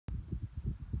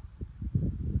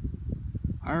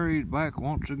There he's back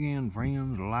once again,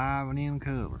 friends, alive and in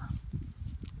color.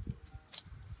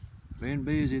 Been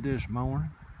busy this morning.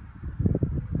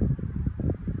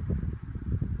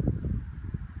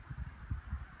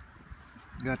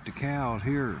 Got the cows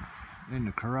here in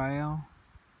the corral.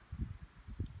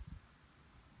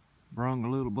 Brung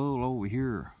a little bull over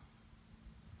here.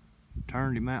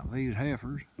 Turned him out with these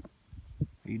heifers.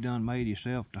 He done made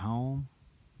himself to home.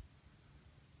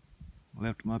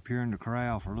 Left them up here in the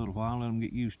corral for a little while, let them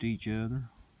get used to each other.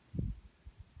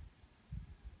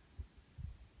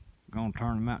 Gonna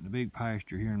turn them out in the big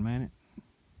pasture here in a minute.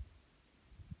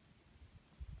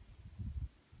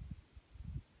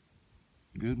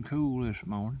 Good and cool this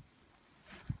morning.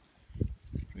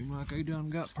 Seems like they done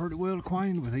got pretty well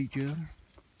acquainted with each other.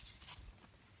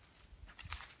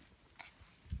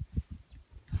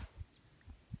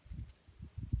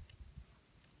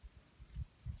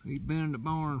 He'd been in the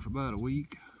barn for about a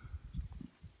week.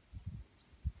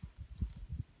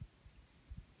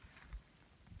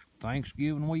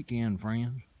 Thanksgiving weekend,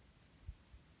 friends.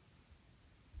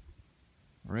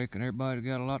 I reckon everybody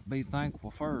got a lot to be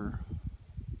thankful for.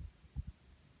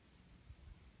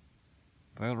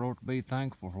 Fella ought to be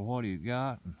thankful for what he's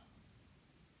got and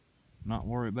not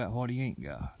worry about what he ain't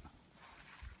got.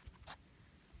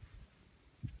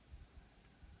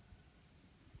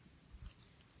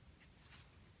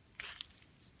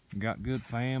 Got good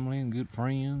family and good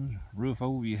friends, roof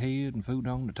over your head and food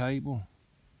on the table.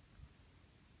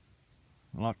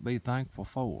 A lot to be thankful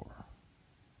for.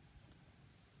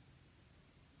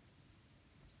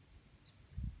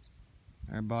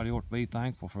 Everybody ought to be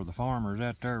thankful for the farmers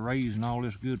out there raising all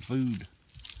this good food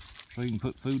so you can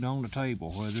put food on the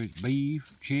table, whether it's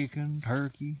beef, chicken,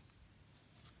 turkey,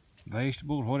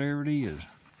 vegetables, whatever it is.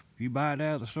 If you buy it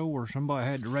out of the store, somebody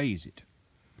had to raise it.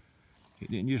 It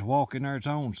didn't just walk in there its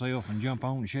own self and jump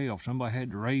on the shelf. Somebody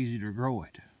had to raise it or grow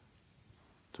it.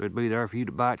 So it'd be there for you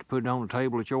to buy it to put it on the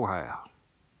table at your house.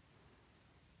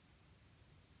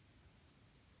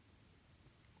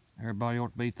 Everybody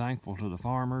ought to be thankful to the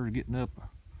farmers getting up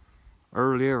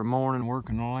early every morning,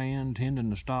 working the land, tending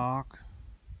the stock,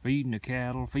 feeding the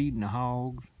cattle, feeding the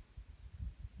hogs.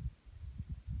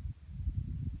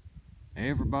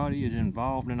 Everybody is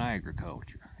involved in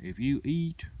agriculture. If you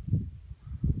eat,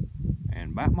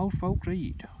 and about most folks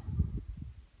eat,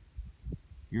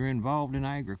 you're involved in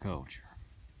agriculture.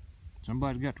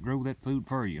 Somebody's got to grow that food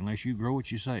for you, unless you grow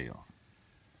it yourself.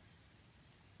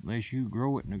 Unless you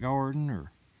grow it in the garden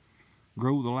or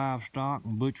grow the livestock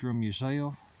and butcher them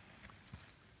yourself.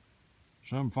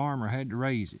 Some farmer had to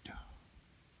raise it.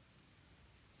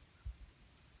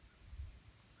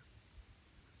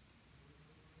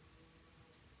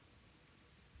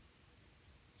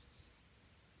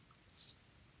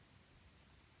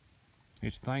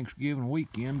 It's Thanksgiving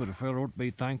weekend, but a fella ought to be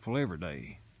thankful every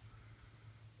day.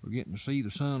 We're getting to see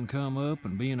the sun come up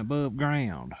and being above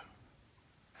ground.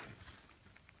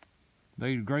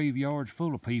 There's graveyards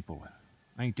full of people.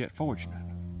 Ain't that fortunate?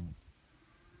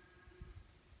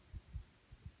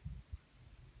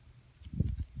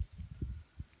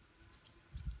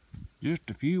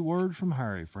 Just a few words from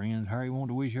Harry, friends. Harry wanted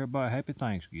to wish everybody a happy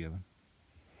Thanksgiving.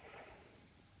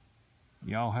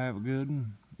 Y'all have a good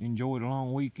one. Enjoy the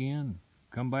long weekend.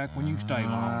 Come back when you stay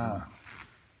longer.